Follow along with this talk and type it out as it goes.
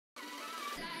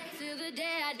the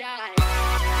day I die.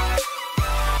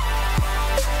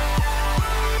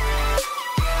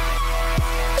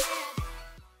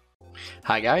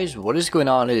 Hi guys, what is going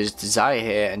on? It is Desire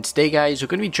here, and today guys we're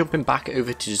going to be jumping back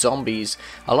over to zombies.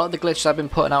 A lot of the glitches I've been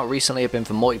putting out recently have been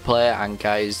for multiplayer, and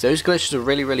guys those glitches are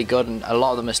really good and a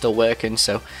lot of them are still working,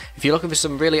 so if you're looking for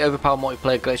some really overpowered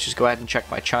multiplayer glitches, go ahead and check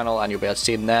my channel and you'll be able to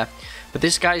see them there. But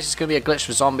this guys is going to be a glitch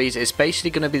for zombies. It's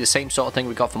basically going to be the same sort of thing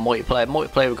we got for multiplayer.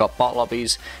 Multiplayer we've got bot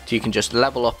lobbies, so you can just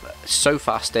level up so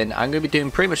fast in. I'm going to be doing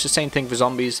pretty much the same thing for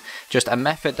zombies, just a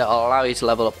method that will allow you to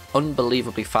level up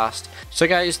unbelievably fast. So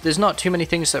guys, there's not too many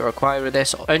things that are required with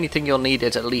this. Only thing you'll need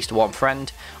is at least one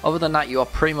friend. Other than that, you are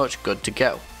pretty much good to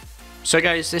go. So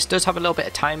guys, this does have a little bit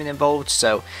of timing involved,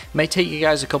 so it may take you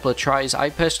guys a couple of tries. I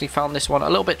personally found this one a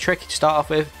little bit tricky to start off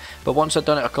with, but once I've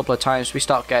done it a couple of times, we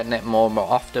start getting it more and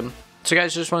more often. So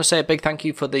guys, I just want to say a big thank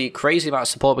you for the crazy amount of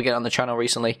support we're getting on the channel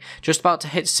recently. Just about to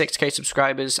hit 6k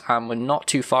subscribers, and we're not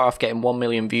too far off getting 1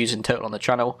 million views in total on the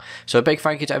channel. So a big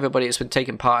thank you to everybody that's been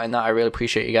taking part in that. I really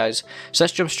appreciate you guys. So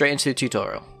let's jump straight into the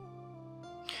tutorial.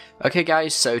 Okay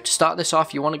guys, so to start this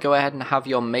off, you want to go ahead and have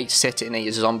your mate sit in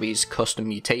a zombies custom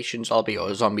mutations,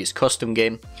 albeit a zombies custom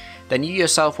game. Then you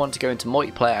yourself want to go into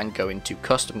multiplayer and go into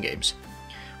custom games.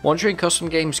 Once you're in custom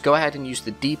games, go ahead and use the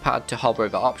D-pad to hover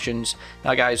over options.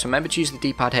 Now guys, remember to use the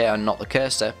D-pad here and not the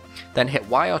cursor. Then hit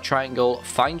Y or triangle,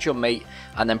 find your mate,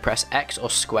 and then press X or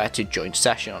square to join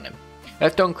session on him.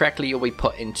 If done correctly, you'll be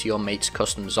put into your mate's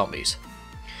custom zombies.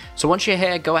 So once you're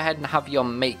here, go ahead and have your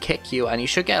mate kick you, and you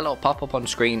should get a little pop-up on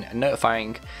screen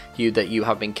notifying you that you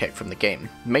have been kicked from the game.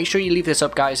 Make sure you leave this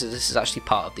up guys, as this is actually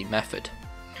part of the method.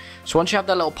 So once you have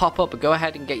that little pop-up, go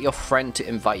ahead and get your friend to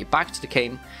invite you back to the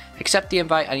game, accept the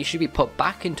invite, and you should be put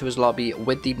back into his lobby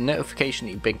with the notification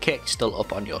that you've been kicked still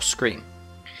up on your screen.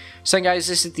 So guys,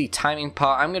 this is the timing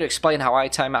part. I'm going to explain how I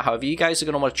time it, however you guys are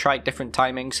going to want to try different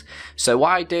timings. So what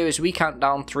I do is we count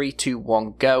down 3, 2,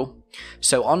 1, go.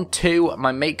 So on 2,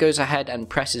 my mate goes ahead and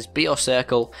presses B or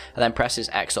circle, and then presses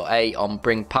X or A on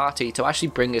bring party to actually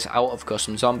bring us out of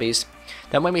custom zombies.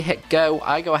 Then when we hit go,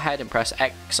 I go ahead and press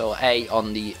X or A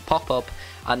on the pop-up,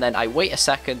 and then I wait a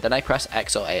second, then I press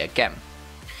X or A again.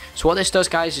 So what this does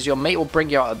guys is your mate will bring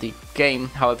you out of the game,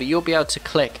 however you'll be able to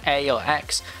click A or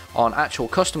X on actual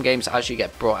custom games as you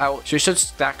get brought out, so it should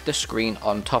stack the screen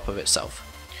on top of itself.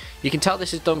 You can tell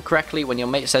this is done correctly when your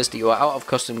mate says that you are out of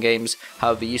custom games,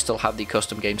 however you still have the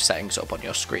custom game settings up on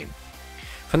your screen.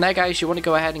 From there guys, you want to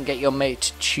go ahead and get your mate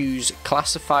to choose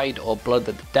classified or blood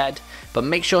of the dead, but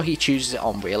make sure he chooses it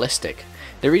on realistic.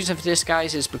 The reason for this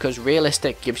guys is because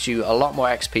realistic gives you a lot more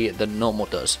XP than normal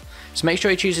does. So make sure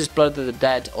he chooses blood of the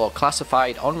dead or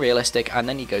classified on realistic, and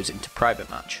then he goes into private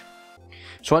match.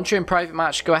 So once you're in private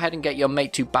match, go ahead and get your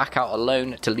mate to back out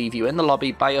alone to leave you in the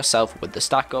lobby by yourself with the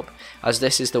stack up, as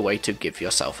this is the way to give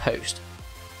yourself host.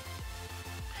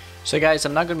 So guys,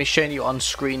 I'm now going to be showing you on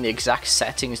screen the exact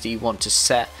settings that you want to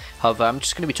set. However, I'm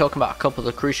just going to be talking about a couple of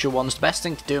the crucial ones. The best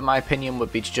thing to do in my opinion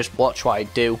would be to just watch what I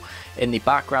do in the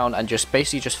background and just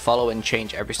basically just follow and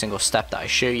change every single step that I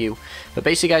show you. But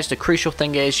basically guys, the crucial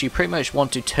thing is you pretty much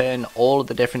want to turn all of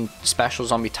the different special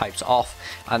zombie types off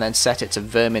and then set it to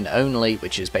vermin only,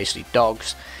 which is basically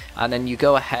dogs. And then you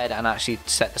go ahead and actually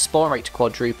set the spawn rate to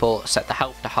quadruple, set the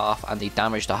health to half and the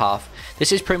damage to half.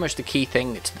 This is pretty much the key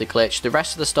thing to the glitch. The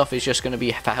rest of the stuff is just going to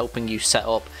be for helping you set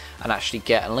up and actually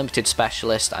get unlimited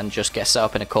specialist and just get set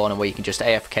up in a corner where you can just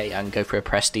AFK and go for a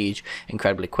prestige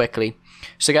incredibly quickly.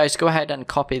 So guys, go ahead and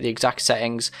copy the exact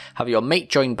settings, have your mate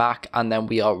join back, and then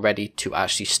we are ready to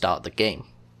actually start the game.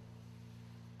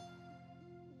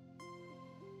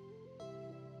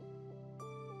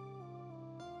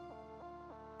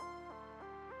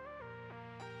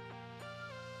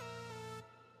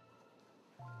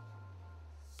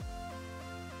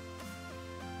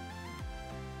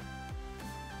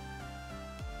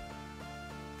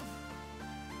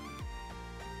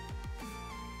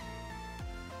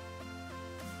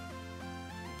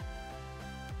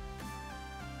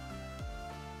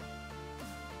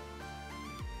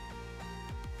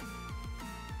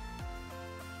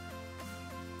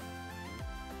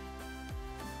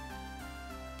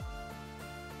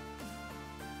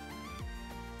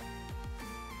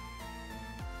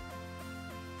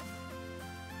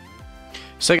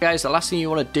 So guys, the last thing you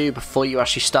want to do before you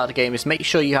actually start the game is make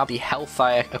sure you have the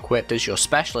Hellfire equipped as your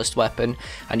specialist weapon,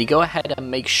 and you go ahead and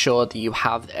make sure that you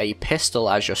have a pistol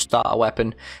as your starter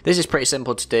weapon. This is pretty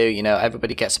simple to do, you know,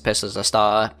 everybody gets a pistol as a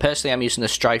starter. Personally, I'm using the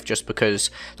Strife just because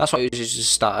that's what I use as a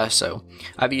starter, so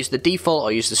I've used the default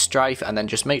or use the Strife, and then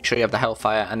just make sure you have the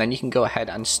Hellfire, and then you can go ahead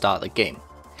and start the game.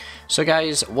 So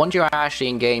guys, once you're actually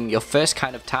in game, your first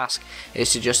kind of task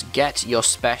is to just get your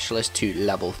specialist to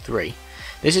level 3.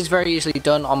 This is very easily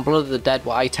done. On Blood of the Dead,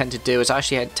 what I tend to do is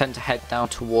actually tend to head down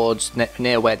towards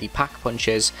near where the pack punch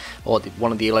is, or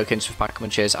one of the locations for pack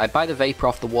punch is. I buy the vapor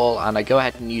off the wall and I go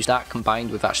ahead and use that combined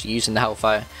with actually using the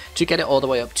Hellfire to get it all the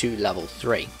way up to level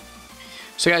 3.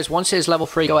 So guys, once it is level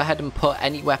 3, go ahead and put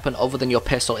any weapon other than your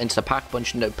pistol into the pack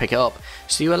punch and don't pick it up,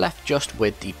 so you are left just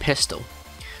with the pistol.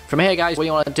 From here guys, what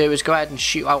you want to do is go ahead and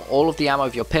shoot out all of the ammo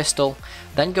of your pistol,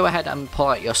 then go ahead and pull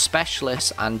out your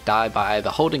specialist and die by either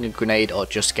holding a grenade or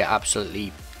just get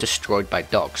absolutely destroyed by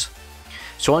dogs.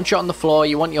 So once you're on the floor,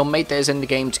 you want your mate that is in the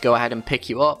game to go ahead and pick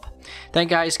you up. Then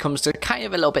guys, comes the kind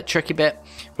of a little bit tricky bit,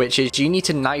 which is you need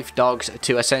to knife dogs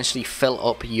to essentially fill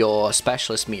up your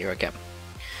specialist meter again.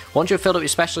 Once you've filled up your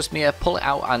specialist meter, pull it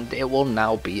out and it will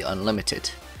now be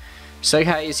unlimited. So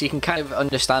guys, you can kind of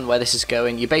understand where this is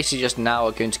going. You basically just now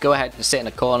are going to go ahead and sit in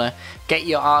a corner, get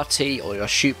your RT or your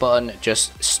shoot button,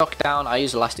 just stock down. I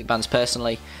use elastic bands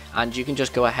personally, and you can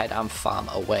just go ahead and farm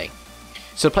away.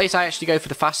 So the place I actually go for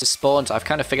the fastest spawns, I've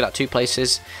kind of figured out 2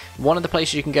 places. One of the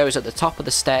places you can go is at the top of the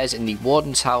stairs in the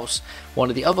warden's house. One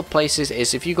of the other places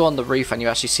is if you go on the roof and you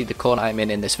actually see the corner I'm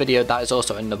in this video, that is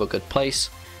also another good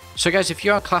place. So guys, if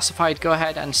you're unclassified, go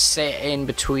ahead and sit in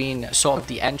between sort of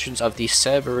the entrance of the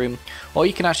server room, or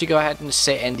you can actually go ahead and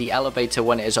sit in the elevator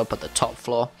when it is up at the top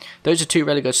floor. Those are 2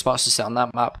 really good spots to sit on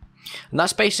that map. And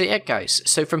that's basically it guys.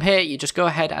 So from here, you just go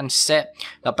ahead and sit.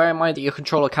 Now bear in mind that your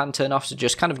controller can turn off, so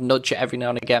just kind of nudge it every now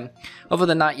and again. Other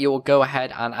than that, you will go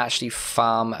ahead and actually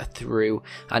farm through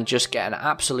and just get an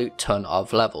absolute ton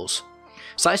of levels.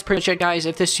 So that's pretty much it guys.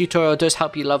 If this tutorial does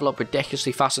help you level up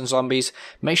ridiculously fast in zombies,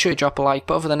 make sure you drop a like.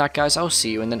 But other than that guys, I'll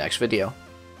see you in the next video.